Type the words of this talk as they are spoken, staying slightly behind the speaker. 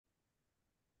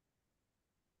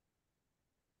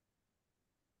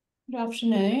Good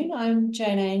afternoon. I'm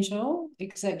Jane Angel,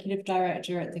 Executive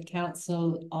Director at the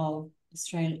Council of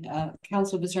Australian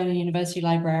University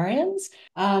Librarians.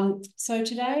 So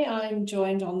today I'm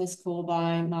joined on this call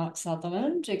by Mark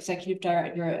Sutherland, Executive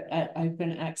Director at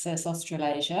Open Access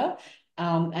Australasia.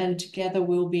 And together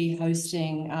we'll be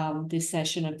hosting this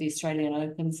session of the Australian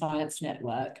Open Science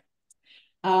Network.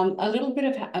 A little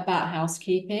bit about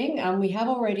housekeeping. We have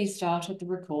already started the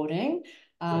recording.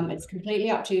 It's completely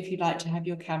up to you if you'd like to have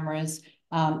your cameras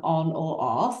on or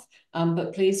off,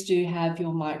 but please do have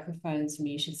your microphones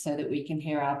muted so that we can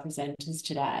hear our presenters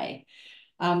today.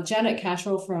 Janet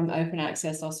Catterall from Open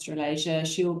Access Australasia,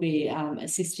 she'll be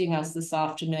assisting us this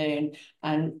afternoon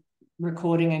and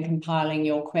recording and compiling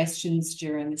your questions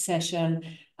during the session.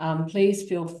 Please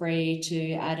feel free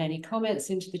to add any comments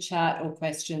into the chat or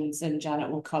questions, and Janet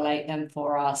will collate them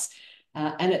for us.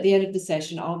 And at the end of the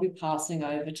session, I'll be passing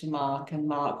over to Mark, and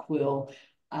Mark will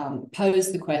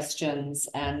pose the questions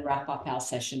and wrap up our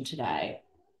session today.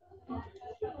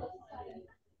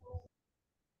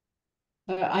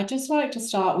 So I'd just like to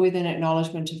start with an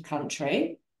acknowledgement of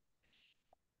country.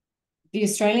 The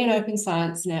Australian Open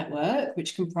Science Network,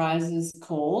 which comprises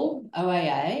CALL,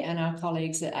 OAA, and our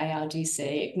colleagues at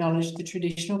ARDC, acknowledge the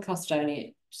traditional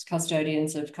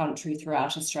custodians of country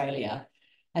throughout Australia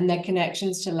and their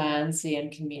connections to land, sea,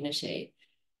 and community.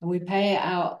 And we pay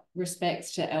our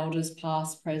respects to elders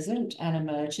past, present, and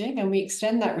emerging, and we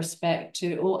extend that respect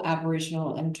to all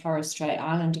Aboriginal and Torres Strait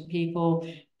Islander people,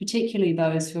 particularly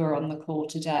those who are on the call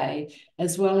today,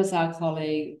 as well as our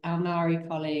Maori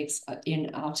colleagues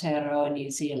in Aotearoa,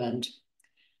 New Zealand.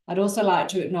 I'd also like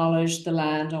to acknowledge the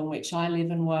land on which I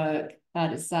live and work.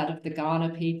 That is that of the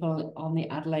Kaurna people on the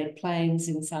Adelaide Plains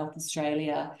in South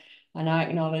Australia. And I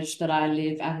acknowledge that I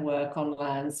live and work on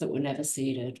lands that were never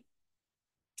ceded.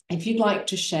 If you'd like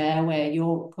to share where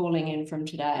you're calling in from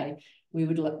today, we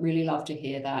would really love to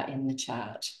hear that in the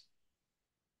chat.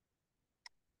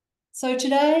 So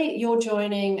today you're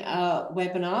joining a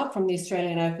webinar from the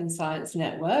Australian Open Science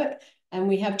Network, and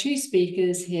we have two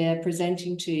speakers here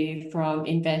presenting to you from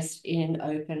Invest in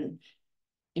Open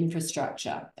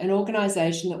Infrastructure, an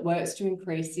organisation that works to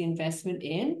increase the investment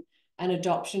in and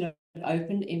adoption of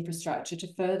open infrastructure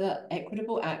to further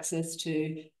equitable access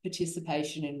to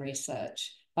participation in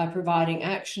research by providing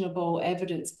actionable,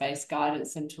 evidence-based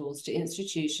guidance and tools to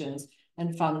institutions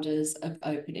and funders of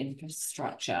open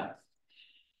infrastructure.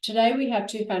 Today we have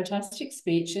two fantastic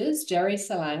speakers, Jerry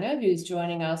Sellanga, who's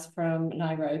joining us from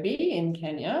Nairobi in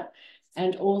Kenya,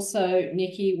 and also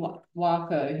Nicky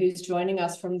Wako, who's joining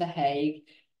us from The Hague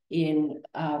in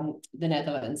the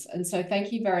Netherlands. And so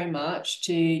thank you very much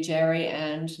to Jerry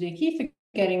and Nicky for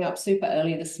getting up super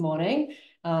early this morning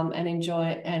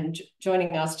and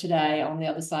joining us today on the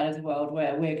other side of the world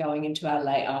where we're going into our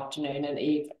late afternoon and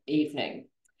evening.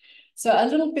 So a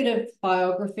little bit of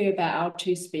biography about our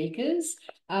two speakers.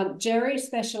 Jerry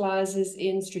specialises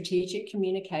in strategic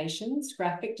communications,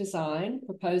 graphic design,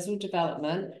 proposal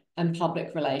development, and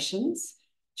public relations.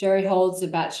 Jerry holds a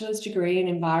bachelor's degree in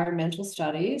environmental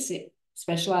studies,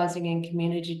 specialising in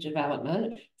community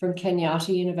development from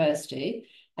Kenyatta University,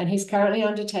 and he's currently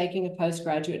undertaking a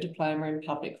postgraduate diploma in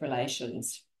public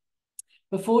relations.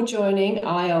 Before joining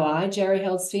IOI, Jerry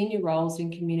held senior roles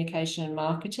in communication and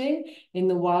marketing in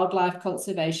the wildlife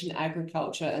conservation,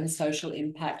 agriculture, and social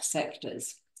impact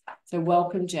sectors. So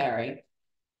welcome, Jerry.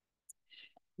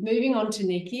 Moving on to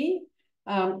Nicky.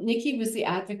 Nicky was the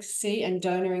Advocacy and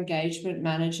Donor Engagement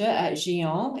Manager at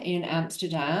GION in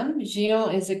Amsterdam.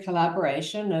 GION is a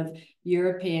collaboration of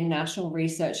European national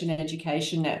research and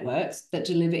education networks that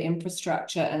deliver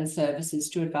infrastructure and services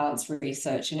to advance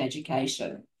research and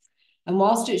education. And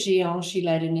whilst at GION, she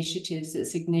led initiatives that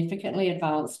significantly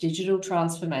advanced digital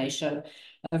transformation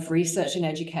of research and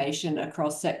education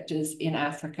across sectors in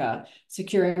Africa,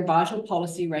 securing vital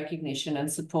policy recognition and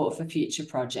support for future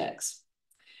projects.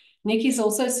 Nicky's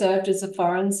also served as a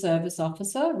Foreign Service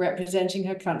Officer, representing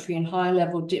her country in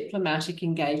high-level diplomatic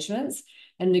engagements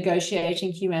and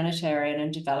negotiating humanitarian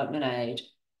and development aid.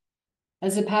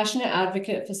 As a passionate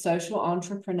advocate for social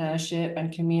entrepreneurship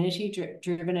and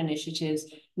community-driven initiatives,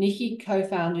 Nicky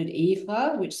co-founded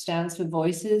IFRA, which stands for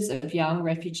Voices of Young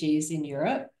Refugees in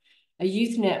Europe, a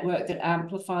youth network that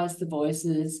amplifies the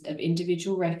voices of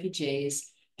individual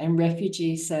refugees and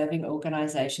refugee-serving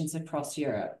organisations across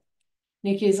Europe.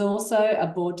 Nicky is also a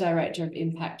board director of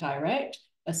Impact Direct,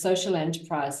 a social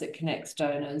enterprise that connects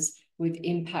donors with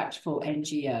impactful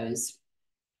NGOs.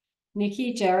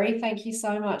 Nicky, Jerry, thank you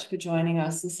so much for joining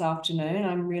us this afternoon.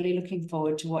 I'm really looking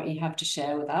forward to what you have to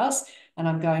share with us, and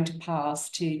I'm going to pass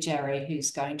to Jerry,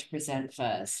 who's going to present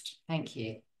first. Thank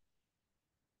you.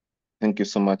 Thank you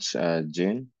so much,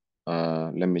 Jane.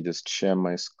 Let me just share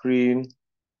my screen.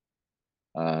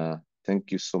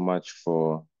 Thank you so much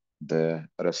for the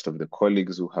rest of the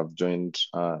colleagues who have joined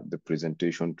the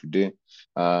presentation today.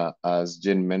 As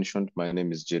Jane mentioned, my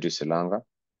name is Jerry Sellanga.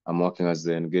 I'm working as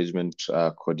the engagement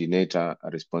coordinator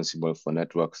responsible for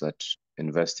networks that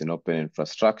invest in open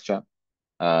infrastructure,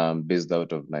 based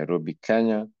out of Nairobi,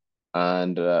 Kenya.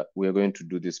 And we are going to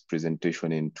do this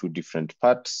presentation in two different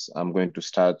parts. I'm going to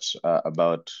start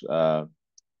about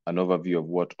an overview of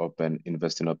what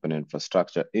invest in open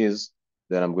infrastructure is.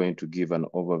 Then I'm going to give an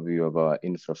overview of our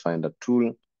Infra Finder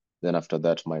tool. Then after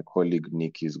that, my colleague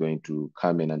Nicky is going to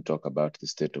come in and talk about the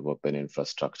state of open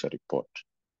infrastructure report.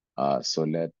 So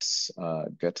let's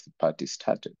get the party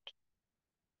started.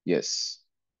 Yes.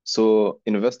 So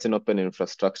Invest in Open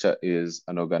Infrastructure is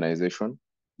an organization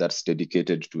that's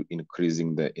dedicated to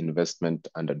increasing the investment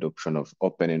and adoption of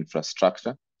open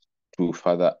infrastructure to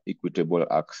further equitable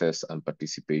access and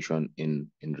participation in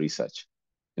research.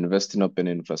 Invest in Open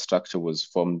Infrastructure was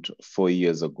formed 4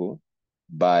 years ago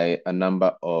by a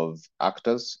number of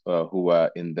actors who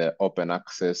were in the open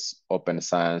access, open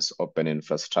science, open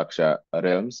infrastructure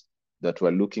realms that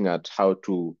were looking at how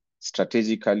to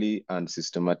strategically and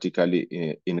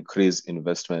systematically increase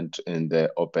investment in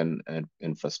the open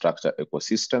infrastructure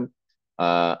ecosystem.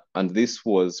 And this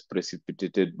was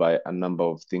precipitated by a number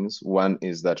of things. One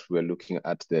is that we're looking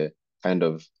at the kind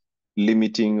of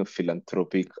limiting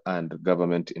philanthropic and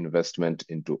government investment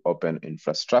into open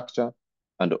infrastructure.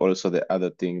 And also the other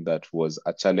thing that was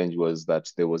a challenge was that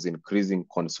there was increasing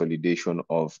consolidation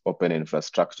of open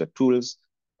infrastructure tools,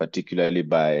 particularly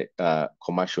by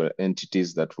commercial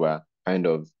entities that were kind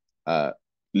of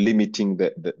limiting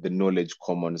the knowledge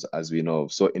commons as we know.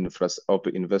 So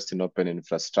Invest in Open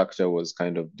Infrastructure was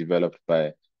kind of developed by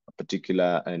a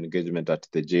particular engagement at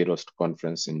the JROST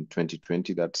conference in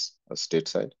 2020, that's a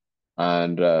stateside.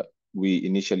 And we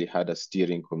initially had a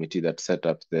steering committee that set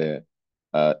up the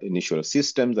initial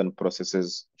systems and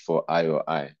processes for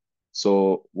IOI.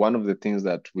 So one of the things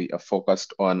that we are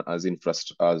focused on as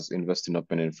Invest in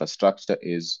Open Infrastructure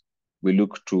is we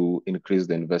look to increase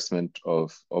the investment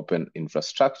of open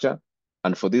infrastructure.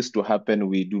 And for this to happen,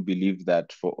 we do believe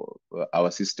that for our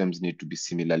systems need to be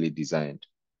similarly designed.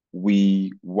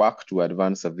 We work to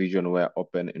advance a vision where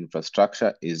open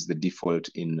infrastructure is the default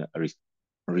in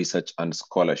research and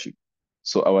scholarship.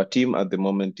 So our team at the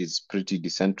moment is pretty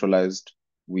decentralized.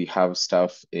 We have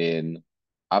staff in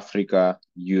Africa,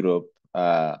 Europe,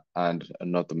 and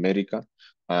North America,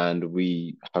 and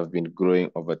we have been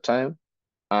growing over time.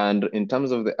 And in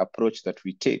terms of the approach that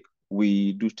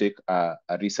we do take a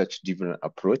research-driven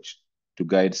approach to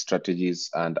guide strategies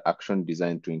and action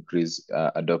designed to increase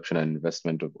adoption and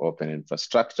investment of open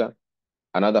infrastructure.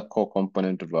 Another core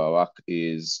component of our work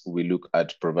is we look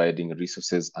at providing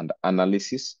resources and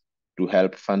analysis to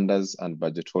help funders and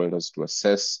budget holders to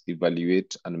assess,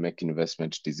 evaluate, and make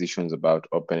investment decisions about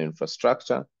open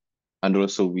infrastructure. And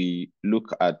also we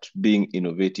look at being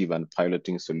innovative and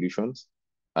piloting solutions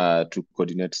to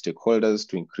coordinate stakeholders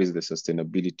to increase the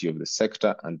sustainability of the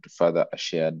sector and to further a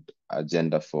shared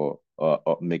agenda for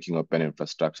making open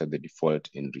infrastructure the default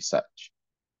in research.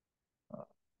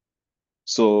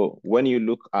 So when you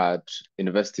look at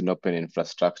Invest in Open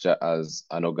Infrastructure as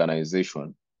an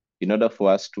organization, in order for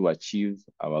us to achieve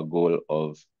our goal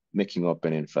of making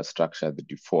open infrastructure the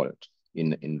default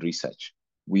in research,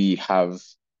 we have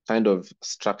kind of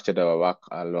structured our work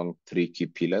along 3 key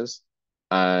pillars.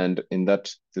 And in that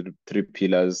 3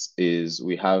 pillars is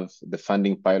we have the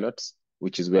funding pilots,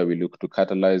 which is where we look to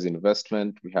catalyze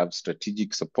investment. We have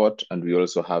strategic support, and we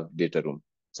also have data room.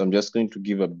 So I'm just going to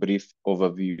give a brief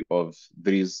overview of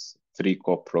these 3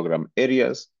 core program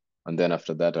areas. And then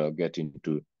after that, I'll get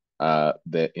into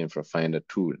the Infra Finder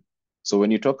tool. So when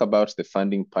you talk about the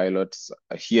funding pilots,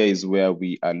 here is where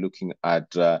we are looking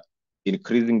at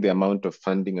increasing the amount of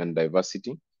funding and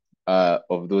diversity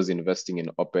of those investing in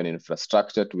open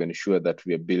infrastructure to ensure that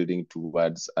we are building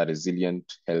towards a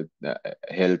resilient,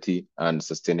 healthy, and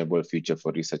sustainable future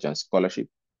for research and scholarship.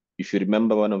 If you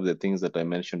remember, one of the things that I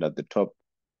mentioned at the top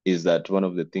is that one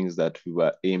of the things that we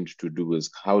were aimed to do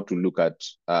is how to look at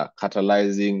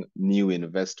catalyzing new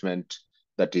investment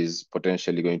that is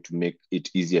potentially going to make it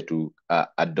easier to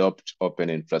adopt open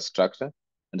infrastructure.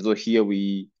 And so here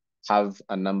we have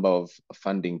a number of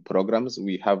funding programs.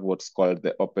 We have what's called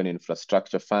the Open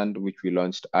Infrastructure Fund, which we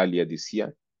launched earlier this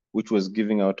year, which was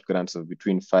giving out grants of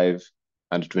between $5,000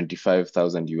 and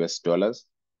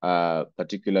 $25,000,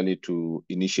 particularly to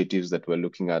initiatives that were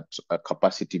looking at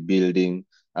capacity building,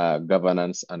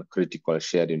 governance, and critical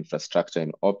shared infrastructure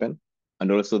in open.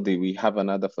 And also we have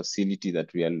another facility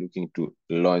that we are looking to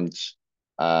launch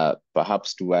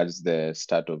perhaps towards the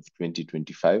start of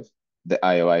 2025, the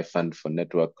IOI Fund for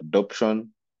Network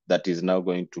Adoption that is now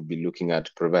going to be looking at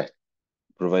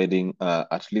providing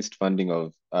at least funding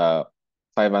of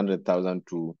 $500,000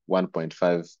 to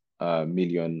 $1.5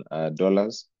 million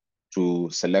to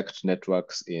select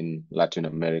networks in Latin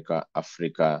America,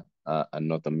 Africa, and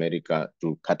North America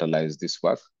to catalyze this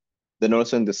work. Then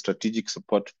also in the strategic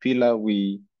support pillar,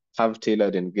 we have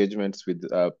tailored engagements with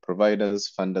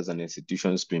providers, funders, and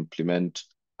institutions to implement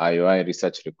IOI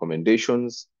research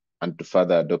recommendations and to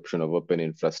further adoption of open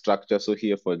infrastructure. So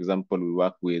here, for example, we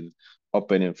work with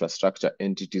open infrastructure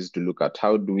entities to look at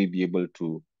how do we be able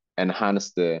to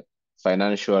enhance the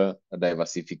financial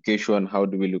diversification, how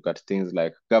do we look at things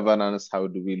like governance, how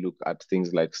do we look at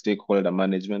things like stakeholder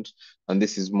management, and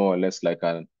this is more or less like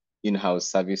an in-house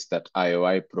service that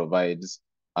IOI provides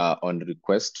on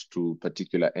request to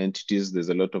particular entities. There's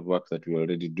a lot of work that we're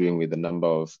already doing with a number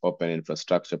of open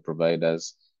infrastructure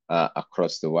providers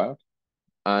across the world.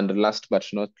 And last but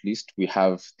not least, we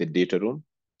have the data room.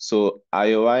 So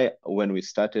IOI, when we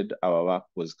started our work,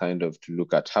 was kind of to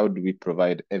look at how do we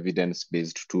provide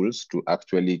evidence-based tools to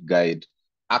actually guide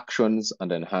actions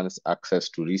and enhance access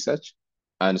to research.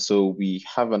 And so we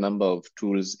have a number of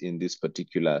tools in this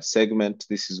particular segment.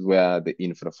 This is where the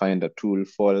Infra Finder tool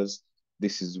falls.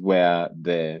 This is where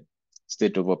the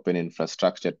State of Open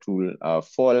Infrastructure tool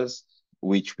falls,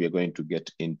 which we are going to get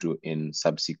into in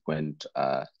subsequent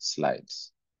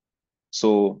slides.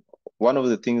 So one of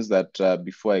the things that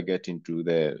before I get into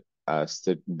the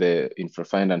Infra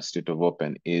Finder and State of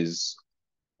Open is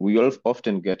we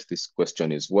often get this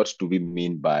question is, what do we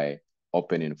mean by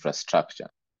open infrastructure?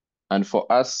 And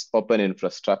for us, open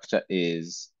infrastructure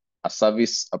is a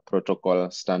service, a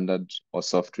protocol, standard, or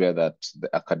software that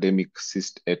the academic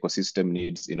ecosystem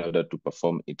needs in order to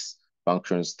perform its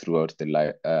functions throughout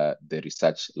the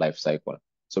research life cycle.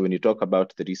 So when you talk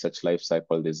about the research life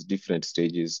cycle, there's different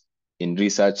stages in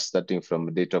research, starting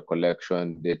from data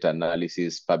collection, data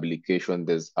analysis, publication.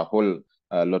 There's a whole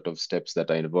lot of steps that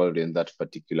are involved in that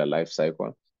particular life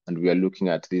cycle. And we are looking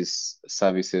at these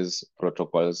services,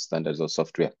 protocols, standards, or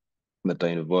software that are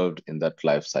involved in that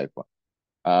life cycle.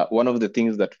 One of the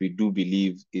things that we do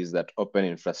believe is that open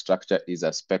infrastructure is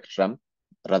a spectrum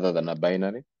rather than a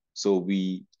binary. So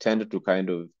we tend to kind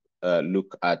of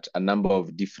look at a number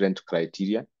of different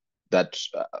criteria that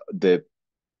the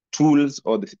tools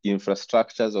or the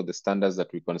infrastructures or the standards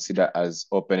that we consider as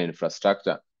open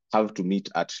infrastructure have to meet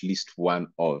at least one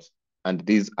of. And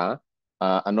these are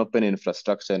an open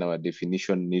infrastructure in our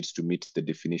definition needs to meet the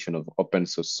definition of open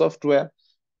source software.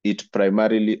 It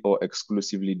primarily or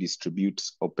exclusively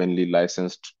distributes openly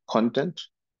licensed content.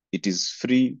 It is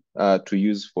free to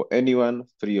use for anyone,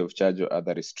 free of charge or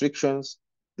other restrictions.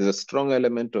 There's a strong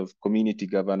element of community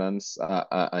governance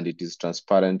and it is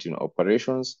transparent in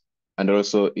operations and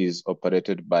also is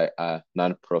operated by a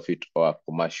non-profit or a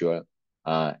commercial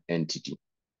entity.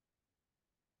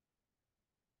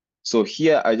 So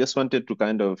here I just wanted to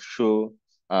kind of show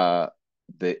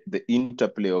the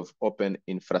interplay of open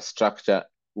infrastructure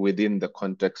within the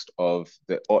context of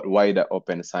the wider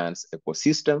open science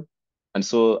ecosystem. And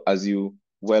so as you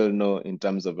well know, in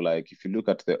terms of like, if you look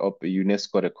at the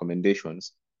UNESCO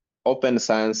recommendations, open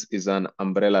science is an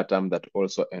umbrella term that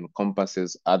also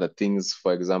encompasses other things.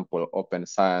 For example, open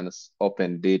science,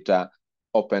 open data,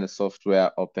 open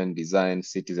software, open design,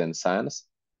 citizen science.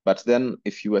 But then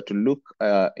if you were to look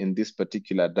in this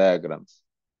particular diagram,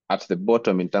 at the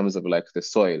bottom in terms of like the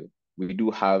soil, we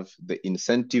do have the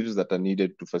incentives that are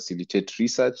needed to facilitate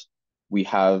research. We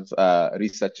have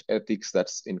research ethics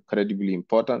that's incredibly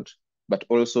important, but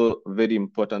also very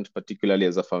important, particularly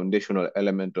as a foundational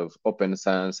element of open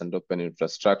science and open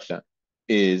infrastructure,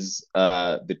 is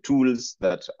the tools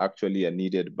that actually are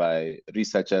needed by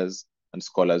researchers and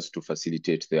scholars to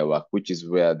facilitate their work, which is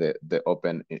where the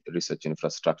open research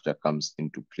infrastructure comes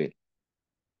into play.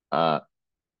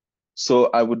 So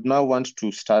I would now want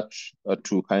to start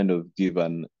to kind of give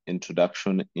an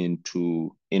introduction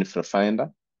into Infra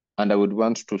Finder. And I would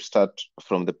want to start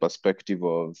from the perspective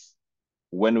of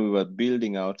when we were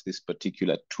building out this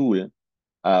particular tool,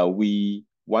 we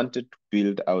wanted to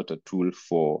build out a tool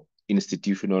for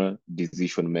institutional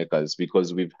decision makers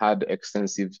because we've had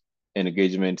extensive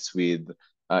engagements with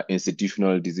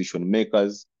institutional decision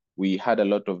makers. We had a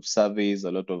lot of surveys,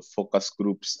 a lot of focus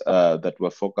groups that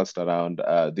were focused around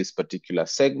this particular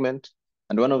segment.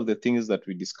 And one of the things that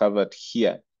we discovered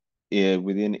here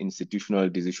within institutional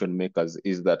decision makers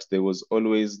is that there was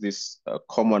always this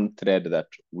common thread that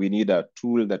we need a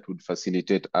tool that would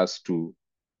facilitate us to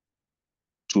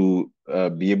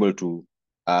be able to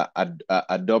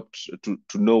adopt to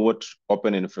know what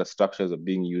open infrastructures are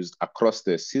being used across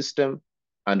the system,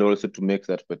 and also to make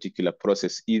that particular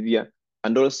process easier.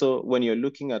 And also when you're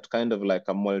looking at kind of like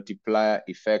a multiplier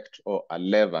effect or a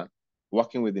lever,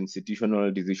 working with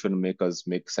institutional decision makers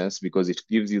makes sense because it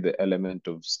gives you the element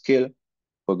of scale.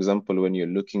 For example, when you're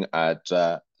looking at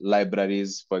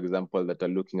libraries, for example, that are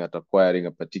looking at acquiring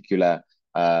a particular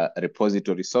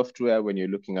repository software, when you're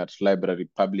looking at library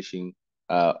publishing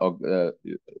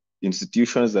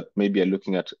institutions that maybe are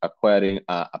looking at acquiring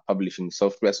a publishing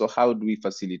software. So how do we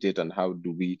facilitate and how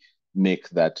do we make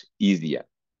that easier?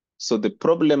 So the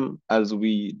problem, as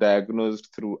we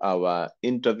diagnosed through our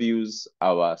interviews,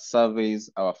 our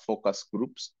surveys, our focus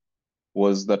groups,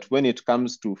 was that when it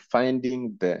comes to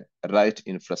finding the right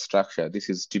infrastructure, this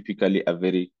is typically a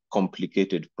very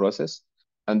complicated process.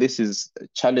 And this is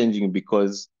challenging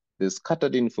because there's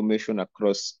scattered information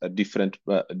across different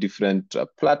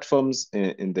platforms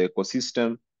in the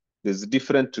ecosystem. There's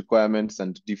different requirements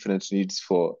and different needs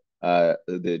for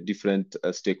the different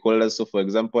stakeholders. So for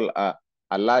example,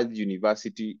 a large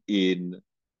university in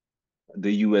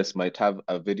the US might have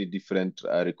a very different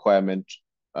requirement,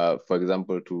 for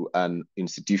example, to an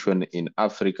institution in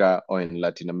Africa or in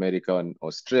Latin America and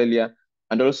Australia.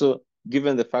 And also,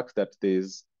 given the fact that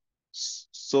there's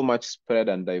so much spread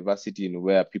and diversity in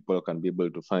where people can be able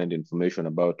to find information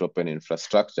about open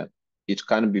infrastructure, it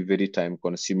can be very time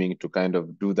consuming to kind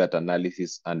of do that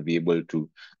analysis and be able to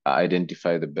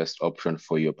identify the best option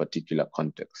for your particular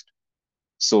context.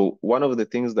 So one of the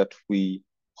things that we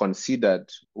considered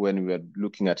when we were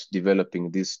looking at developing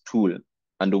this tool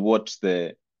and what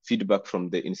the feedback from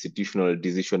the institutional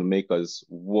decision makers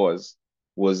was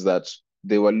that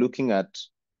they were looking at,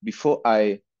 before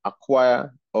I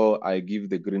acquire or I give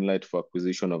the green light for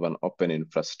acquisition of an open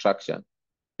infrastructure,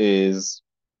 there's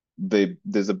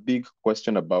a big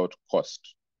question about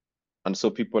cost. And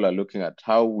so people are looking at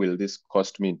how will this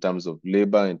cost me in terms of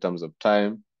labor, in terms of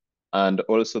time, and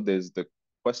also there's the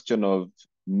question of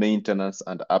maintenance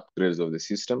and upgrades of the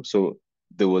system. So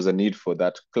there was a need for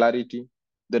that clarity.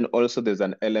 Then also there's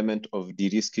an element of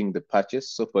de-risking the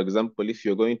purchase. So for example, if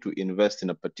you're going to invest in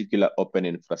a particular open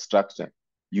infrastructure,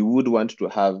 you would want to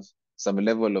have some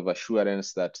level of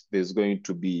assurance that there's going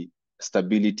to be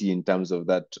stability in terms of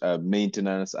that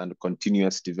maintenance and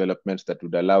continuous development that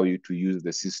would allow you to use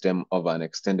the system over an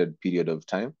extended period of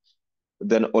time.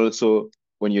 Then also,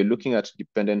 when you're looking at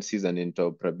dependencies and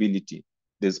interoperability,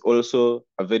 there's also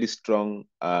a very strong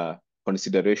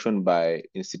consideration by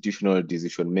institutional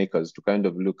decision makers to kind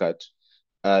of look at,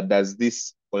 does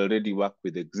this already work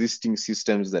with existing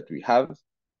systems that we have?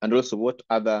 And also what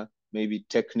other maybe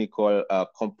technical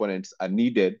components are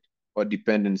needed or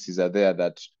dependencies are there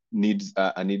that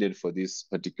are needed for this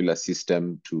particular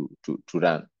system to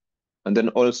run. And then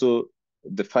also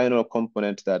the final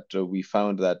component that we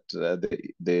found that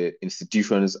the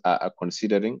institutions are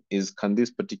considering is, can this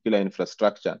particular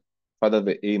infrastructure further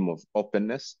the aim of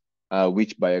openness,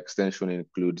 which by extension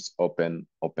includes open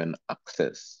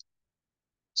access.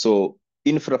 So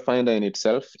Infra Finder in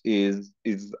itself is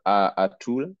a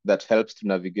tool that helps to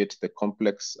navigate the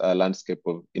complex landscape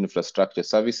of infrastructure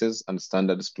services and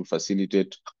standards to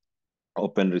facilitate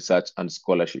open research and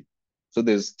scholarship. So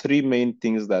there's three main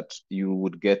things that you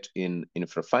would get in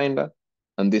Infra Finder,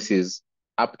 and this is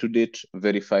up-to-date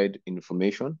verified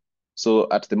information. So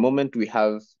at the moment, we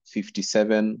have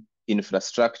 57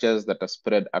 infrastructures that are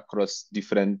spread across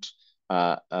different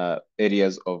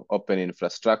areas of open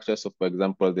infrastructure. So for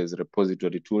example, there's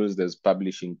repository tools, there's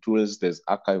publishing tools, there's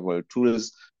archival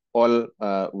tools, all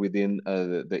within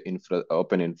the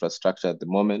open infrastructure at the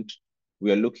moment.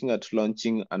 We are looking at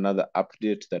launching another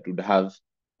update that would have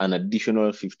an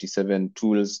additional 57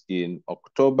 tools in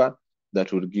October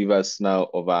that would give us now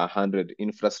over 100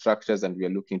 infrastructures, and we are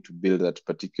looking to build that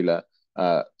particular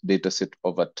data set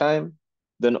over time.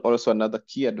 Then also another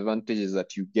key advantage is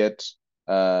that you get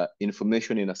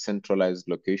information in a centralized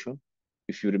location.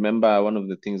 If you remember, one of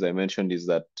the things I mentioned is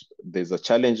that there's a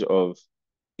challenge of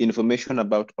information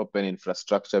about open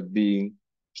infrastructure being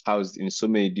housed in so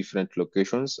many different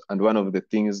locations. And one of the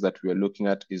things that we are looking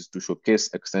at is to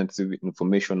showcase extensive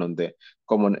information on the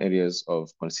common areas of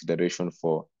consideration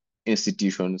for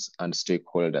institutions and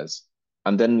stakeholders.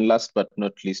 And then last but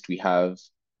not least, we have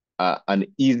an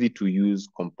easy to use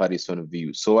comparison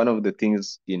view. So one of the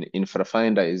things in Infra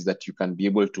Finder is that you can be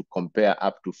able to compare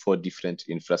up to 4 different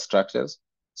infrastructures.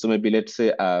 So maybe let's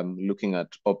say I'm looking at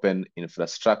open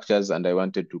infrastructures and I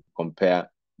wanted to compare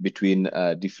between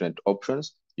different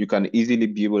options. you can easily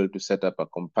be able to set up a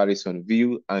comparison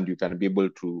view, and you can be able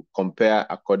to compare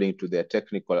according to their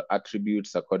technical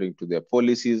attributes, according to their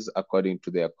policies, according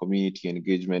to their community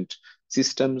engagement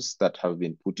systems that have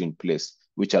been put in place,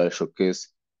 which I'll showcase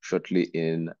shortly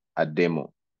in a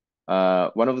demo.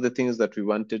 One of the things that we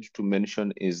wanted to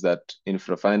mention is that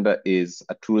Infra Finder is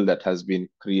a tool that has been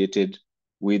created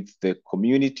with the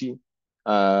community.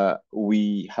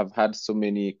 We have had so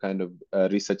many kind of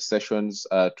research sessions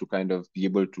to kind of be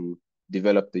able to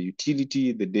develop the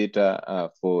utility, the data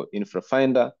for Infra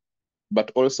Finder.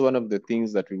 But also one of the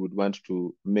things that we would want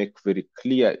to make very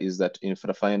clear is that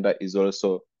Infra Finder is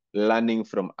also learning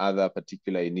from other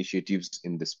particular initiatives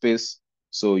in the space.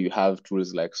 So you have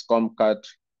tools like SCOMCAT,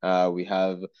 we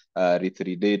have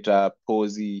R3 Data,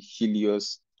 POSI,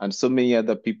 Helios, and so many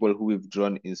other people who we've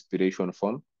drawn inspiration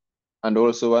from. And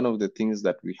also one of the things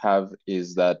that we have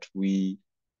is that we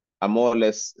are more or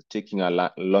less taking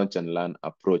a launch and learn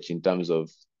approach in terms of,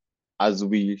 as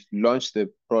we launch the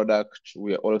product,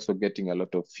 we are also getting a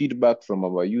lot of feedback from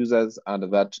our users,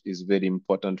 and that is very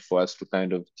important for us to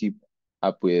kind of keep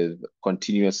up with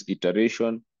continuous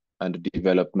iteration and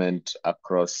development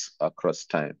across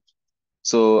time.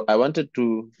 So I wanted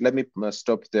to, let me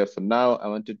stop there for now. I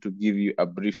wanted to give you a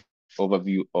brief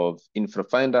overview of Infra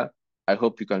Finder. I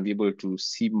hope you can be able to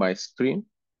see my screen.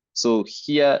 So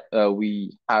here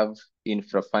we have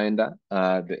Infra Finder,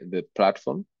 the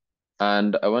platform.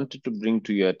 And I wanted to bring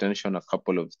to your attention a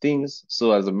couple of things.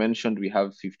 So as I mentioned, we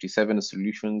have 57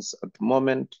 solutions at the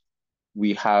moment.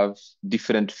 We have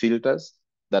different filters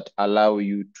that allow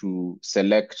you to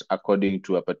select according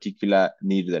to a particular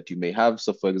need that you may have.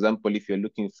 So for example, if you're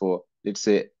looking for, let's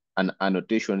say, an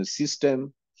annotation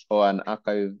system or an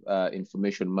archive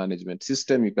information management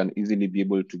system, you can easily be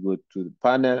able to go to the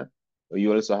panel.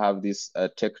 You also have this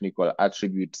technical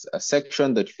attributes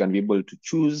section that you can be able to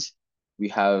choose. We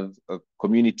have a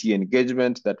community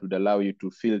engagement that would allow you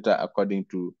to filter according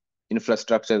to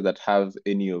infrastructures that have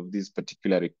any of these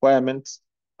particular requirements.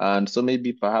 And so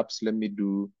maybe perhaps let me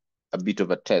do a bit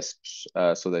of a test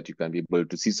so that you can be able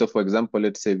to see. So for example,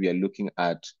 let's say we are looking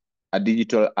at a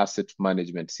digital asset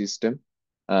management system.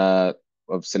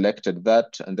 I've selected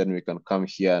that, and then we can come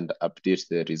here and update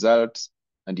the results.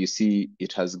 And you see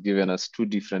it has given us two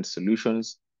different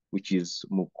solutions, which is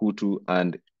Mukutu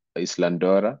and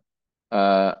Islandora.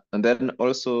 And then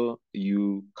also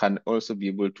you can also be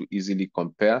able to easily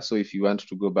compare. So if you want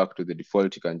to go back to the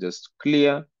default, you can just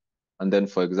clear. And then,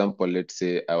 for example, let's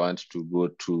say I want to go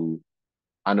to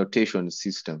annotation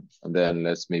system, and then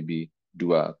let's maybe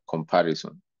do a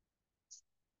comparison.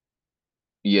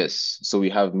 Yes, so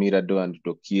we have Mirado and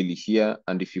Dokili here.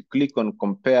 And if you click on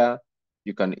compare,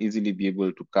 you can easily be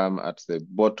able to come at the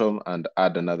bottom and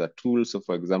add another tool. So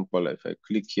for example, if I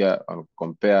click here on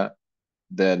compare,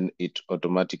 then it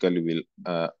automatically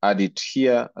will add it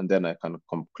here, and then I can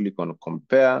click on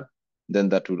compare. Then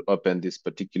that would open this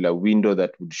particular window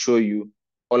that would show you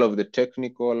all of the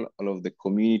technical, all of the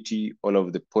community, all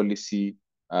of the policy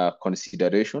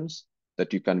considerations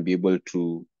that you can be able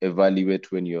to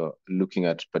evaluate when you're looking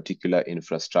at particular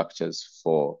infrastructures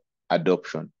for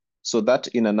adoption. So that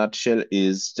in a nutshell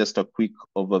is just a quick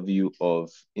overview of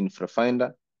Infra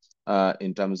Finder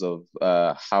in terms of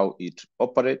how it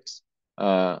operates.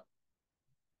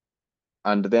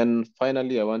 And then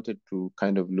finally, I wanted to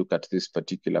kind of look at this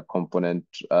particular component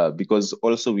because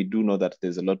also we do know that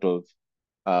there's a lot of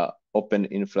open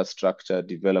infrastructure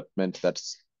development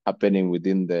that's happening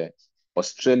within the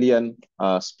Australian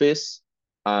space.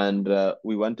 And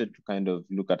we wanted to kind of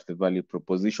look at the value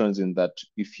propositions in that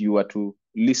if you were to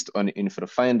list on Infra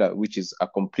Finder, which is a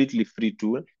completely free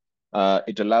tool,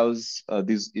 it allows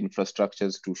these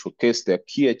infrastructures to showcase their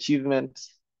key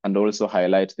achievements and also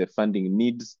highlight the funding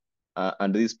needs.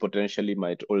 And this potentially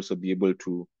might also be able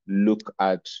to look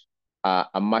at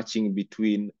a matching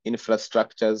between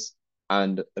infrastructures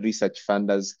and research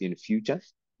funders in future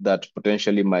that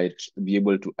potentially might be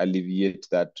able to alleviate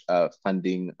that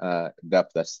funding gap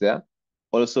that's there.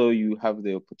 Also, you have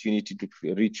the opportunity to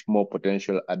reach more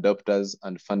potential adopters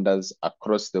and funders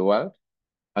across the world.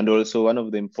 And also one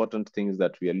of the important things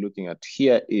that we are looking at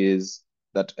here is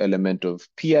that element of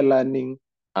peer learning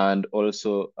and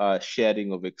also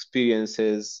sharing of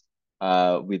experiences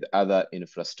with other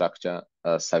infrastructure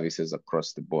services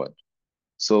across the board.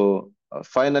 So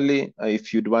finally,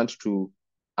 if you'd want to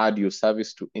add your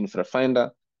service to Infra Finder,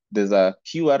 there's a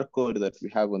QR code that we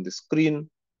have on the screen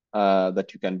that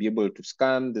you can be able to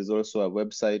scan. There's also a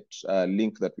website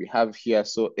link that we have here.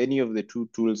 So any of the two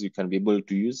tools you can be able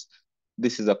to use.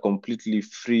 This is a completely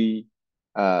free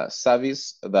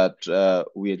service that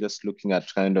we are just looking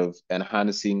at kind of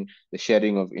enhancing the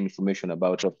sharing of information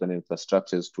about open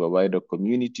infrastructures to a wider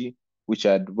community, which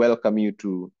I'd welcome you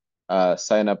to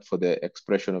sign up for the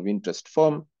expression of interest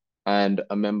form, and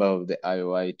a member of the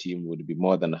IOI team would be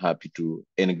more than happy to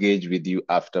engage with you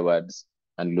afterwards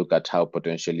and look at how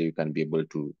potentially you can be able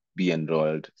to be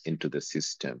enrolled into the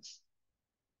system.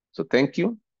 So thank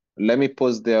you. Let me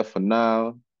pause there for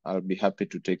now. I'll be happy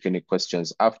to take any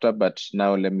questions after, but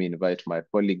now let me invite my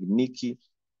colleague Nicky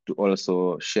to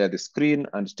also share the screen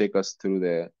and take us through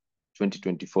the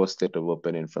 2024 State of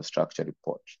Open Infrastructure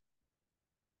Report.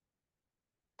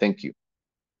 Thank you.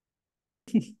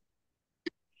 Thank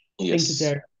you,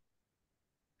 Jerry.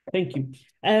 Thank you.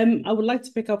 I would like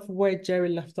to pick up where Jerry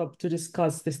left off to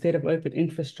discuss the state of open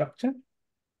infrastructure.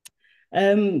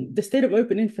 The State of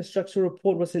Open Infrastructure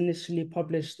report was initially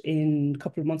published a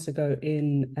couple of months ago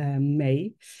in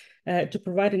May to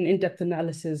provide an in-depth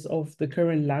analysis of the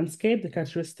current landscape, the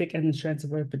characteristic and the strengths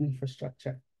of open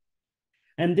infrastructure.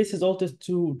 And this is also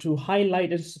to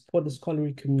highlight and support the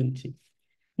scholarly community.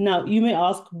 Now, you may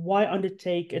ask, why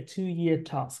undertake a 2-year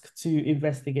task to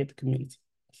investigate the community?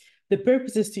 The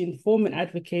purpose is to inform and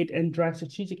advocate and drive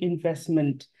strategic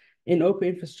investment in open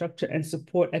infrastructure and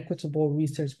support equitable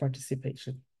research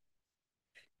participation.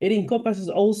 It encompasses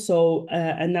also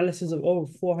analysis of over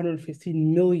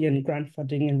 415 million grant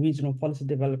funding in regional policy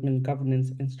development,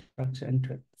 governance, and structure and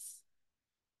trends.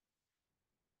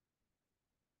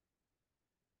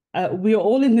 We are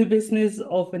all in the business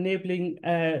of enabling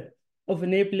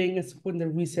and supporting the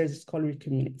research scholarly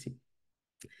community.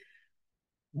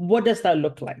 What does that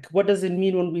look like? What does it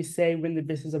mean when we say we're in the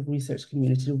business of research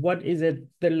community? What is it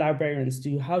the librarians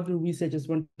do? How do researchers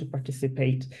want to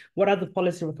participate? What are the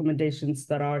policy recommendations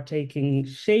that are taking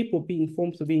shape or being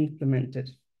formed or being implemented?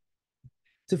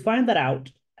 To find that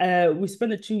out, we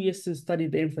spent 2 years to study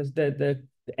the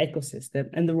ecosystem,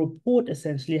 and the report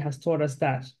essentially has taught us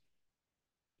that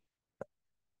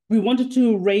we wanted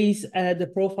to raise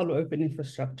the profile of open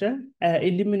infrastructure,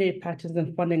 eliminate patterns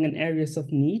and funding in areas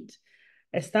of need,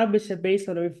 establish a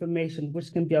baseline of information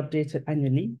which can be updated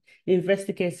annually,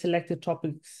 investigate selected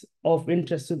topics of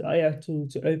interest to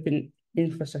the open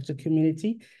infrastructure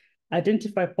community,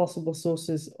 identify possible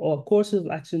sources or courses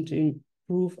of action to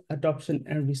improve adoption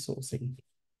and resourcing.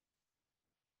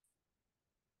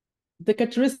 The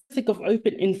characteristic of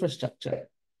open infrastructure.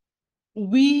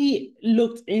 We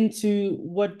looked into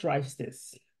what drives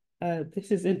this. This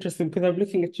is interesting because I'm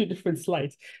looking at 2 different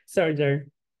slides. Sorry,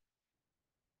 Jerry.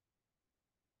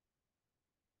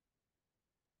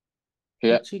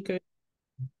 Yeah. Chico,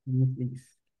 please.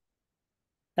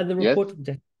 And the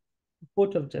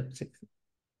report objectives.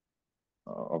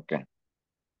 Okay.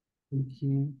 Thank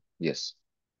you. Yes.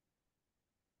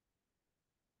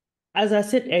 As I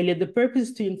said earlier, the purpose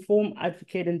is to inform,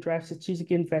 advocate, and drive strategic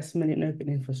investment in open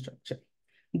infrastructure.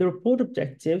 The report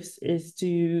objectives is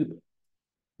to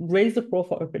raise the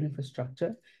profile of open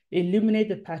infrastructure, illuminate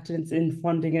the patterns in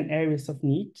funding and areas of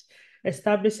need,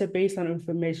 establish a baseline of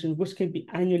information which can be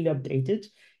annually updated,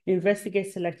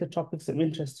 investigate selected topics of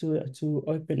interest to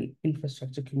open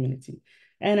infrastructure community,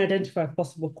 and identify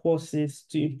possible courses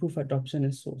to improve adoption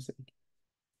and sourcing.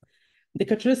 The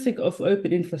characteristic of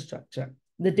open infrastructure.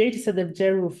 The data set that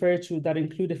Jerry referred to that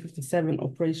included 57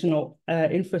 operational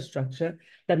infrastructure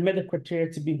that met the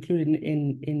criteria to be included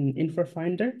in Infra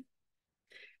Finder.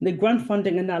 The grant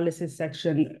funding analysis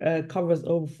section covers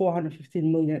over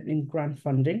 415 million in grant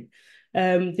funding.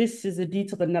 This is a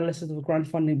detailed analysis of grant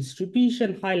funding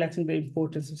distribution, highlighting the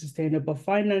importance of sustainable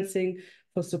financing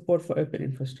for support for open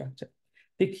infrastructure.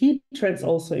 The key trends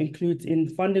also include in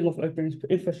funding of open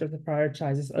infrastructure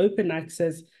prioritizes open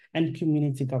access and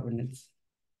community governance.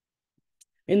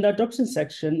 In the adoption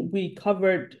section, we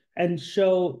covered and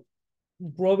show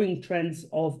growing trends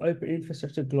of open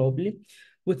infrastructure globally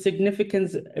with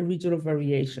significant regional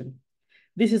variation.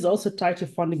 This is also tied to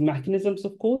funding mechanisms,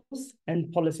 of course,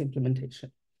 and policy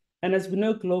implementation. And as we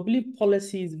know, globally,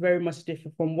 policies very much differ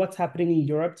from what's happening in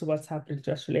Europe to what's happening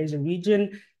to Australasia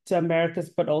region, to Americas,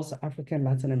 but also Africa and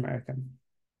Latin America.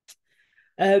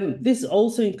 This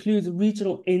also includes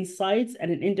regional insights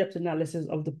and an in-depth analysis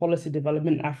of the policy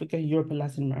development in Africa, Europe, and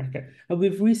Latin America. And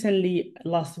we've recently,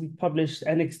 last week, published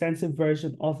an extensive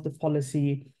version of the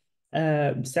policy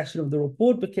section of the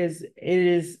report because it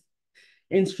is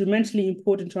instrumentally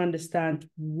important to understand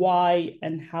why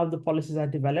and how the policies are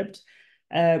developed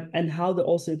and how they're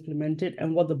also implemented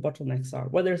and what the bottlenecks are,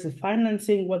 whether it's the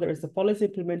financing, whether it's the policy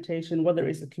implementation, whether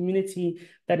it's the community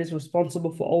that is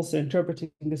responsible for also interpreting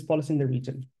this policy in the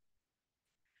region.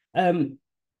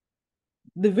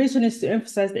 The vision is to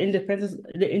emphasize the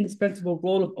indispensable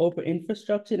role of open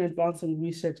infrastructure in advancing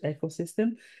research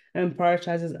ecosystem and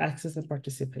prioritizes access and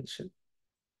participation.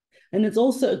 And it's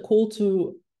also a call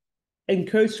to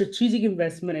encourage strategic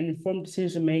investment and informed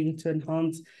decision-making to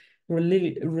enhance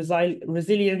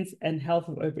resilience and health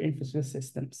of open infrastructure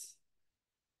systems.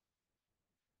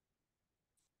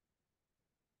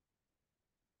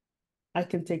 I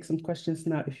can take some questions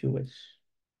now if you wish.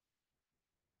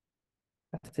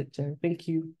 That's it, Joe. Thank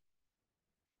you.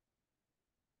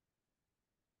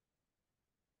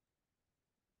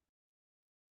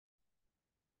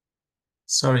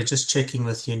 Sorry, just checking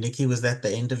with you, Nicky, was that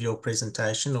the end of your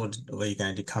presentation, or are you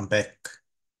going to come back?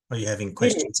 Are you having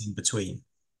questions in between?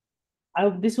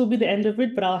 This will be the end of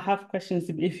it, but I'll have questions.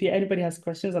 If anybody has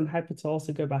questions, I'm happy to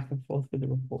also go back and forth with the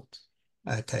report.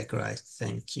 Okay, great.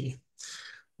 Thank you.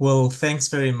 Well, thanks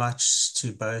very much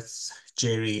to both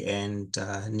Jerry and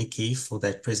Nicky for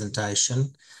that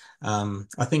presentation.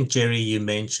 I think, Jerry, you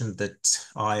mentioned that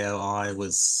IOI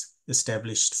was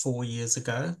established 4 years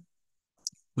ago,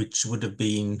 which would have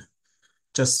been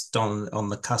just on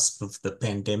the cusp of the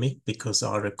pandemic, because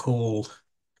I recall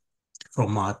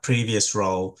from my previous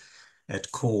role at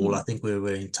Call, I think we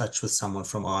were in touch with someone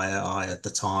from IOI at the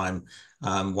time,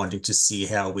 wanting to see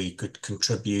how we could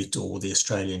contribute, or the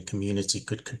Australian community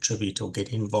could contribute or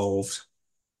get involved.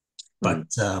 But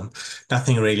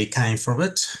nothing really came from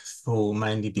it,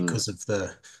 mainly because of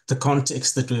the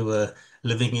context that we were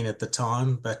living in at the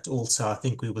time. But also, I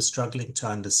think we were struggling to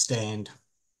understand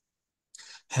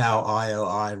how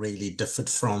IOI really differed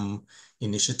from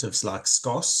initiatives like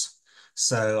SCOS.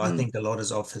 So I think a lot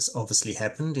has obviously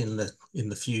happened in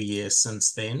the few years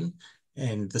since then,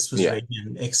 and this was really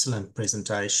an excellent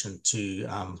presentation to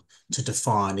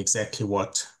define exactly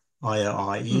what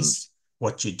IOI is,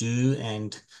 what you do,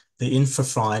 and the Infra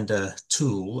Finder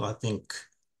tool, I think,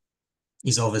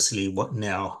 is obviously what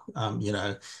now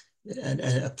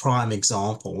a prime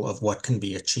example of what can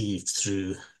be achieved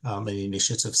through an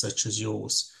initiative such as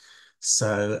yours.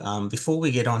 So before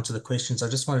we get on to the questions, I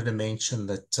just wanted to mention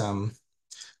that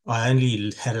I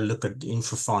only had a look at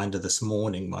Infra Finder this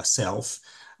morning myself,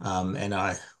 and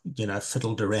I,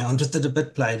 fiddled around with it a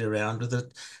bit, played around with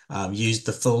it, used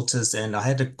the filters, and I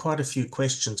had quite a few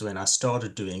questions when I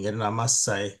started doing it, and I must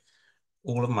say,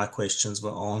 all of my questions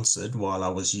were answered while I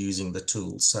was using the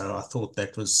tool. So I thought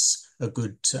that was a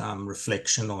good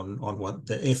reflection on what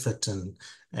the effort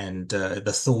and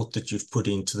the thought that you've put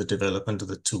into the development of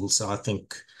the tool. So I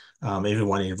think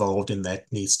everyone involved in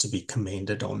that needs to be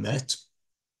commended on that.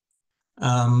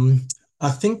 I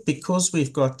think because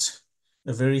we've got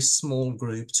a very small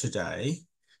group today,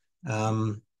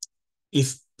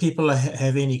 if people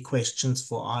have any questions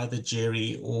for either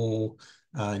Jerry or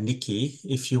Nicky,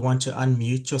 if you want to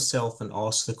unmute yourself and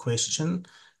ask the question,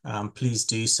 please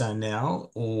do so now.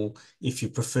 Or if you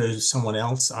prefer someone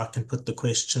else, I can put the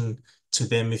question to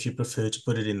them if you prefer to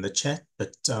put it in the chat.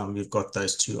 But you've got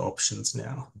those two options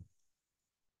now.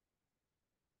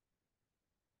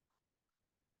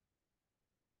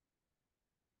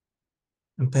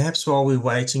 And perhaps while we're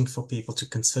waiting for people to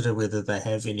consider whether they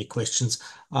have any questions,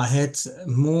 I had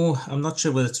more, I'm not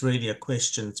sure whether it's really a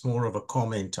question, it's more of a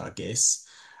comment, I guess.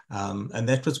 And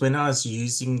that was when I was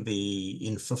using the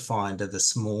Infra Finder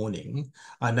this morning,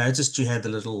 I noticed you had the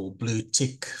little blue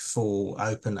tick for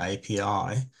Open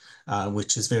API,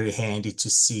 which is very handy to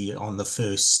see on the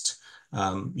first,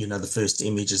 the first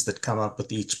images that come up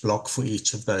with each block for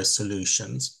each of those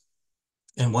solutions.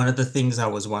 And one of the things I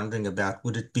was wondering about,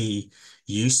 would it be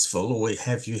useful, or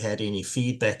have you had any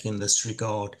feedback in this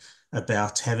regard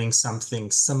about having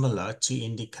something similar to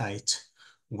indicate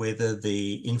whether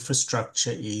the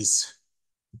infrastructure is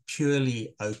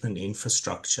purely open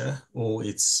infrastructure, or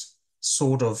it's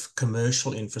sort of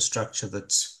commercial infrastructure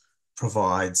that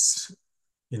provides,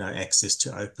 access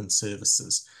to open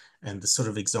services? And the sort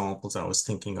of examples I was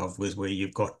thinking of was where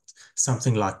you've got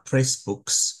something like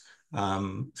Pressbooks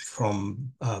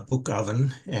from Book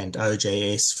Oven and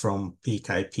OJS from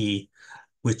PKP,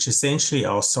 which essentially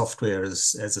are software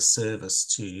as a service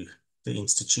to the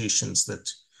institutions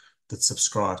that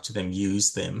subscribe to them,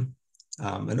 use them.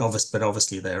 But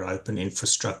obviously they're open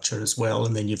infrastructure as well.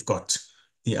 And then you've got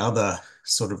the other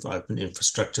sort of open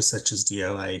infrastructure such as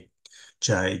DOAJ,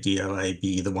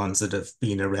 DOAB, the ones that have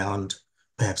been around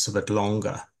perhaps a bit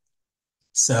longer.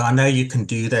 So I know you can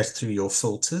do that through your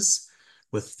filters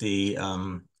with the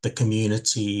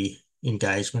community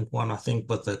engagement one, I think,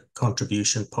 with the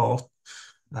contribution path,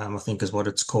 I think is what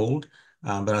it's called.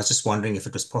 But I was just wondering if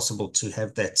it was possible to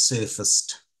have that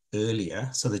surfaced earlier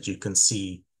so that you can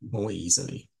see more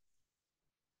easily.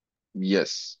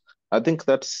 Yes. I think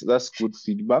that's good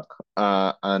feedback.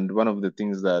 And one of the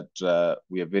things that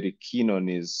we are very keen on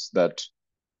is that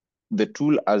the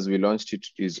tool, as we launched it,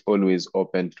 is always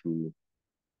open to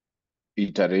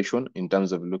iteration in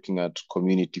terms of looking at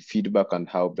community feedback and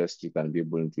how best we can be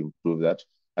able to improve that.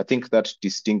 I think that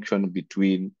distinction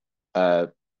between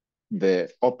the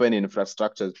open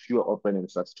infrastructures, pure open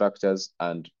infrastructures,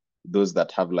 and those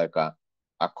that have like a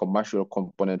commercial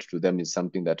component to them is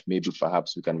something that maybe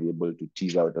perhaps we can be able to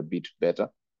tease out a bit better.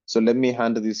 So let me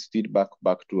hand this feedback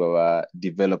back to our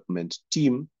development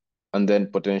team, and then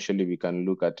potentially we can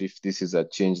look at if this is a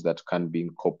change that can be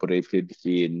incorporated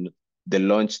in the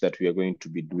launch that we are going to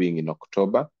be doing in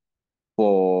October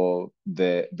for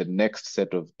the next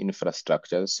set of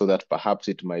infrastructures, so that perhaps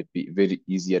it might be very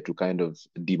easier to kind of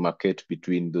demarcate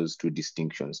between those two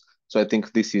distinctions. So I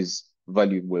think this is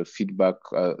valuable feedback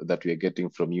that we are getting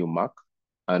from you, Mark,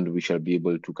 and we shall be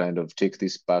able to kind of take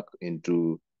this back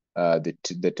into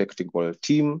the technical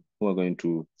team who are going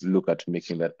to look at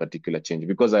making that particular change.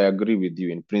 Because I agree with you,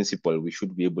 in principle, we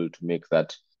should be able to make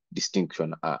that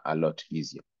distinction a lot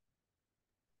easier.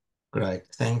 Great,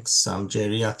 thanks,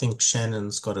 Jerry. I think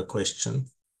Shannon's got a question.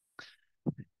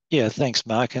 Yeah, thanks,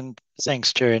 Mark, and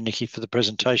thanks, Jerry and Nicky, for the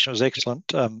presentation. It was excellent.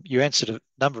 You answered a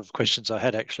number of questions I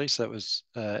had, actually, so that was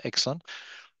excellent.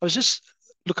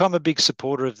 Look, I'm a big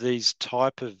supporter of these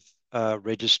type of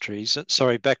registries.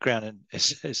 Sorry, background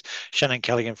is Shannon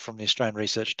Callaghan from the Australian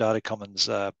Research Data Commons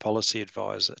Policy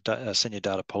Advisor, Senior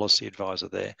Data Policy Advisor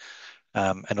there,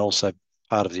 and also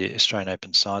part of the Australian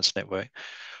Open Science Network.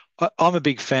 I'm a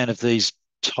big fan of these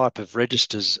type of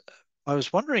registers. I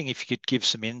was wondering if you could give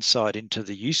some insight into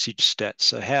the usage stats.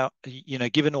 So how,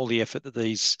 given all the effort that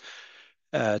these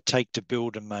take to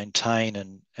build and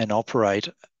maintain and operate,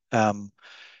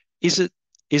 is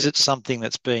it something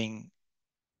that's being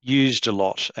used a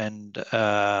lot, and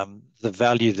the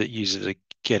value that users are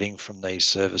getting from these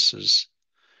services?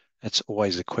 It's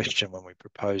always a question when we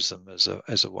propose them as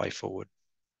a way forward.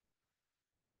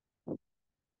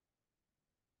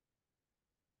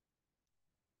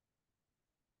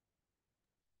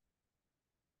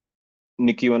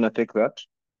 Nicky, you want to take that?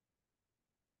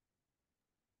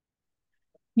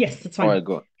 Yes, that's fine. All right,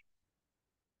 go.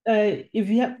 If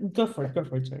you have, go for it,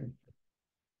 sorry.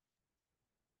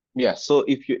 Yeah, so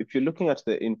if you're looking at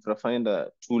the Infra Finder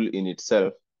tool in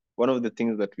itself, one of the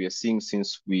things that we are seeing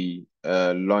since we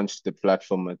launched the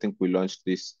platform, I think we launched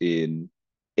this in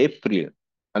April,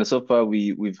 and so far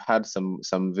we've had some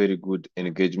very good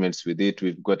engagements with it.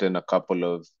 We've gotten a couple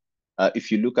of,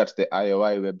 if you look at the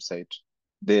IOI website,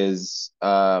 there's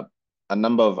a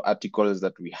number of articles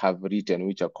that we have written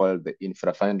which are called the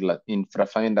Infra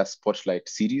Finder Spotlight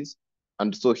series,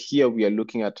 and so here we are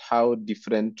looking at how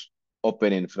different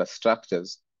open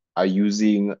infrastructures are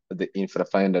using the Infra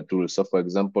Finder tool. So for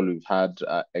example, we've had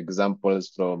examples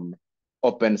from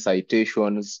Open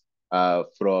Citations,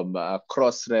 from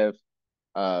Crossref,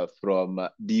 from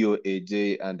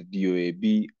DOAJ and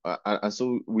DOAB. And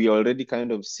so we are already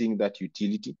kind of seeing that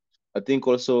utility. I think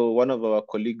also one of our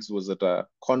colleagues was at a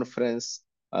conference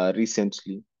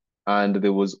recently, and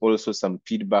there was also some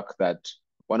feedback that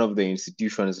one of the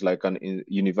institutions, like an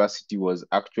university, was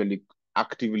actually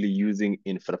actively using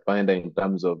Infra Finder in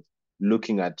terms of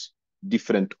looking at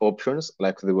different options,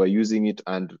 like they were using it,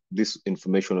 and this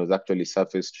information was actually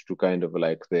surfaced to kind of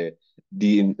like the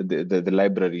dean, the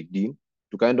library dean,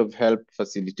 to kind of help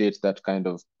facilitate that kind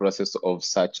of process of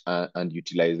search and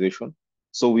utilization.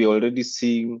 So we're already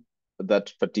seeing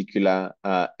that particular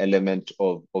element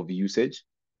of usage.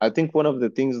 I think one of the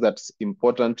things that's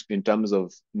important in terms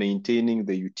of maintaining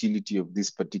the utility of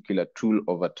this particular tool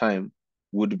over time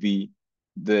would be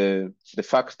the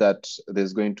fact that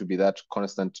there's going to be that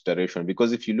constant iteration,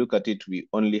 because if you look at it, we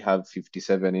only have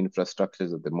 57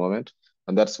 infrastructures at the moment,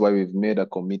 and that's why we've made a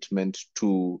commitment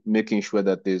to making sure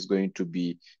that there's going to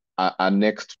be a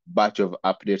next batch of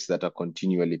updates that are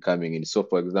continually coming in. So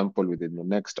for example, within the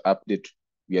next update,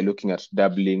 we are looking at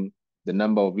doubling the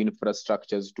number of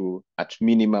infrastructures to at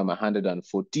minimum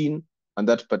 114, and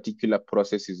that particular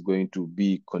process is going to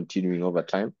be continuing over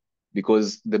time,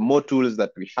 because the more tools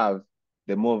that we have,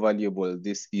 the more valuable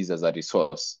this is as a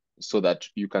resource, so that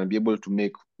you can be able to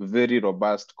make very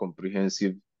robust,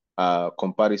 comprehensive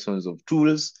comparisons of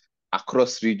tools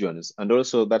across regions. And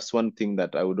also that's one thing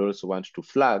that I would also want to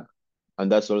flag,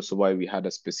 and that's also why we had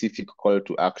a specific call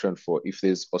to action for if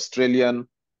there's Australian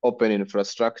open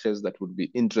infrastructures that would be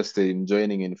interested in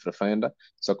joining Infra Finder.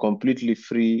 It's a completely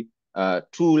free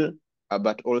tool,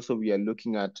 but also we are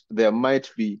looking at, there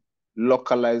might be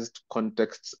localized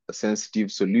context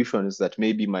sensitive solutions that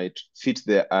maybe might fit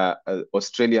the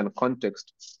Australian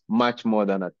context much more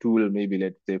than a tool, maybe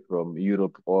let's say from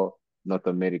Europe or North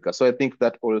America. So I think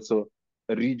that also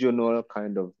a regional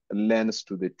kind of lens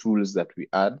to the tools that we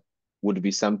add would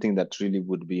be something that really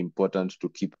would be important to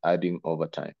keep adding over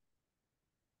time.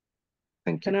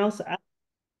 Thank you. Can I also add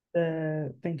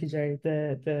thank you, Jerry,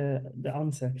 the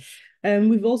answer.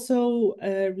 We've also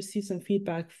received some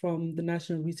feedback from the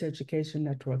National Research Education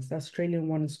Networks. The Australian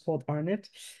one is called ARNET.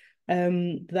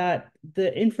 That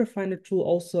the Infra Finder tool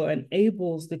also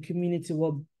enables the community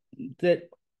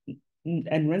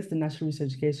and runs the National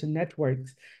Research Education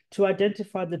Networks to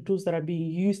identify the tools that are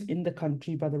being used in the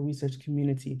country by the research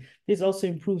community. This also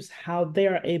improves how they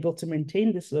are able to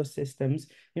maintain those systems,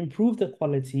 improve the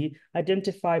quality,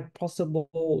 identify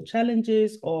possible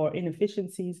challenges or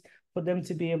inefficiencies for them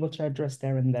to be able to address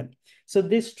there and then. So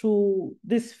this tool,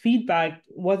 this feedback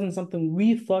wasn't something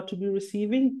we thought to be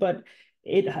receiving, but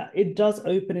it does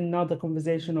open another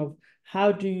conversation of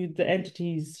how do the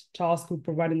entities tasked with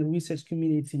providing the research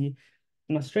community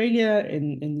in Australia,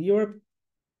 in Europe,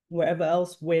 wherever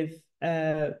else, with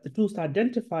the tools to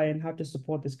identify and how to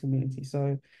support this community.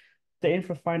 So the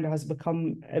Infra Finder has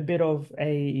become a bit of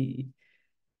a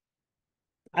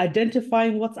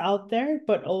identifying what's out there,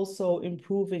 but also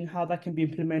improving how that can be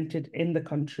implemented in the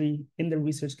country, in the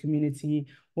research community,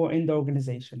 or in the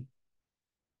organization.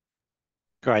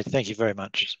 Great, thank you very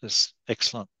much. That's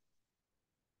excellent.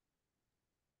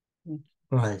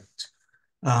 Right.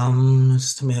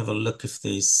 Just let me have a look if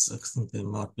there's, I think there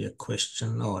might be a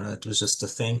question, or it was just a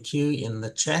thank you in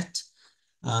the chat.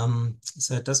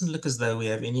 So it doesn't look as though we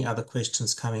have any other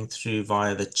questions coming through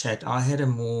via the chat. I had a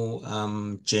more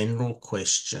general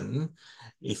question,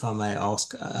 if I may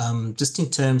ask, just in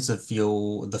terms of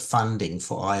the funding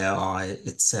for IOI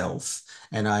itself.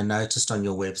 And I noticed on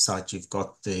your website you've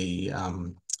got the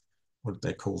what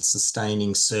they call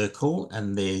sustaining circle,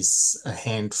 and there's a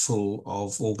handful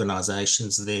of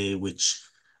organizations there which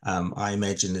I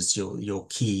imagine is your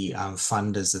key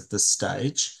funders at this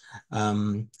stage.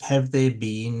 Have there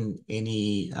been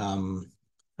any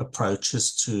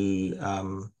approaches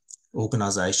to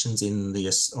organizations in the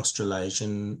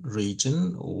Australasian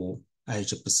region or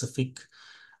Asia Pacific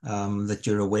that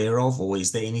you're aware of, or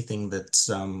is there anything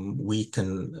that we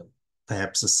can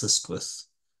perhaps assist with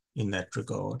in that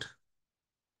regard?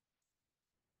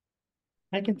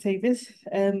 I can take this.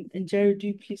 And Jerry,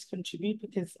 do please contribute,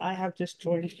 because I have just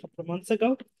joined a couple of months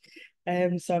ago.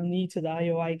 So I'm new to the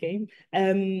IOI game.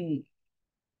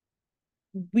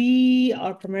 We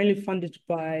are primarily funded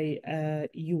by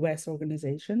US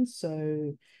organizations.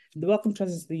 So the Wellcome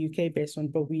Trust is the UK-based one,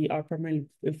 but we are primarily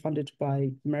funded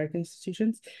by American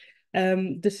institutions.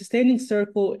 The Sustaining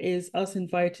Circle is us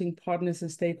inviting partners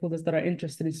and stakeholders that are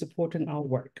interested in supporting our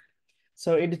work.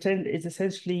 So it's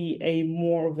essentially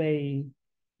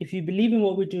if you believe in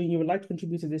what we're doing, you would like to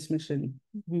contribute to this mission,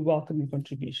 we welcome your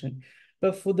contribution.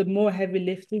 But for the more heavy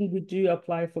lifting, we do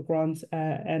apply for grants,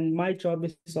 and my job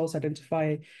is to also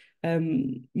identify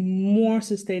more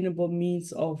sustainable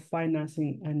means of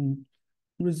financing and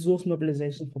resource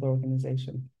mobilization for the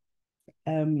organization.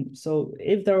 So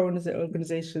if there are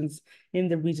organizations in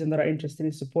the region that are interested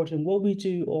in supporting what we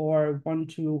do or want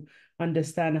to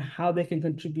understand how they can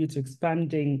contribute to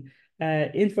expanding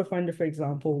Infra Finder, for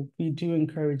example, we do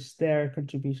encourage their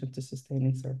contribution to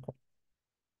Sustaining Circle.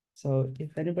 So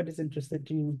if anybody's interested,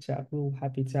 do reach out. We're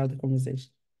happy to have the conversation.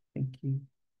 Thank you.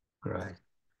 Great.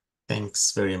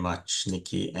 Thanks very much,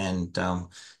 Nicky. And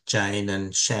Jane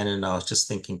and Shannon, I was just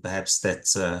thinking perhaps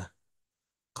that's a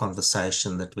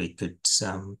conversation that we could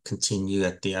continue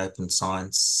at the Open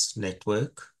Science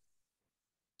Network.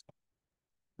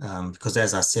 Because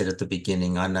as I said at the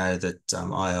beginning, I know that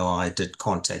IOI did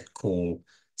contact Call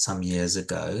some years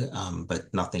ago,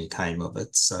 but nothing came of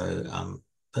it. So,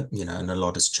 but you know, and a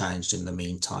lot has changed in the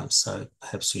meantime. So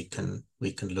perhaps we can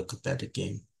look at that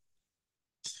again.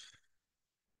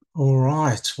 All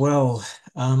right. Well,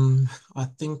 I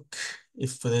think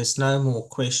if there's no more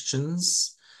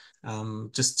questions,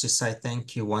 just to say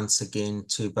thank you once again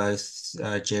to both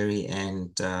Jerry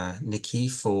and Nicky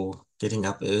for getting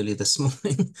up early this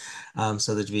morning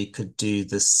so that we could do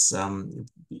this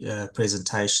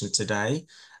presentation today.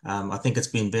 I think it's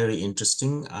been very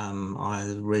interesting.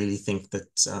 I really think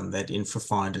that that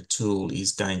InfraFinder tool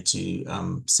is going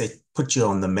to put you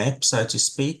on the map, so to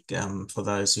speak, for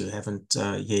those who haven't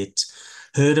yet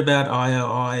heard about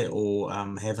IOI or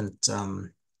haven't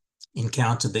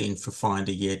encountered the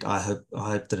InfraFinder yet. I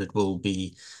hope that it will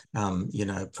be, you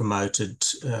know, promoted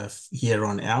here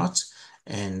on out.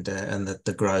 and that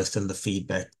the growth and the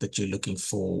feedback that you're looking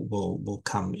for will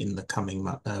come in the coming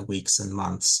weeks and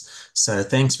months. So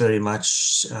thanks very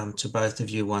much to both of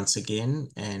you once again,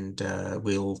 and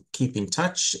we'll keep in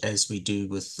touch as we do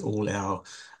with all our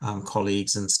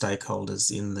colleagues and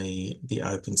stakeholders in the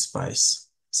open space.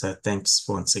 So thanks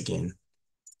once again.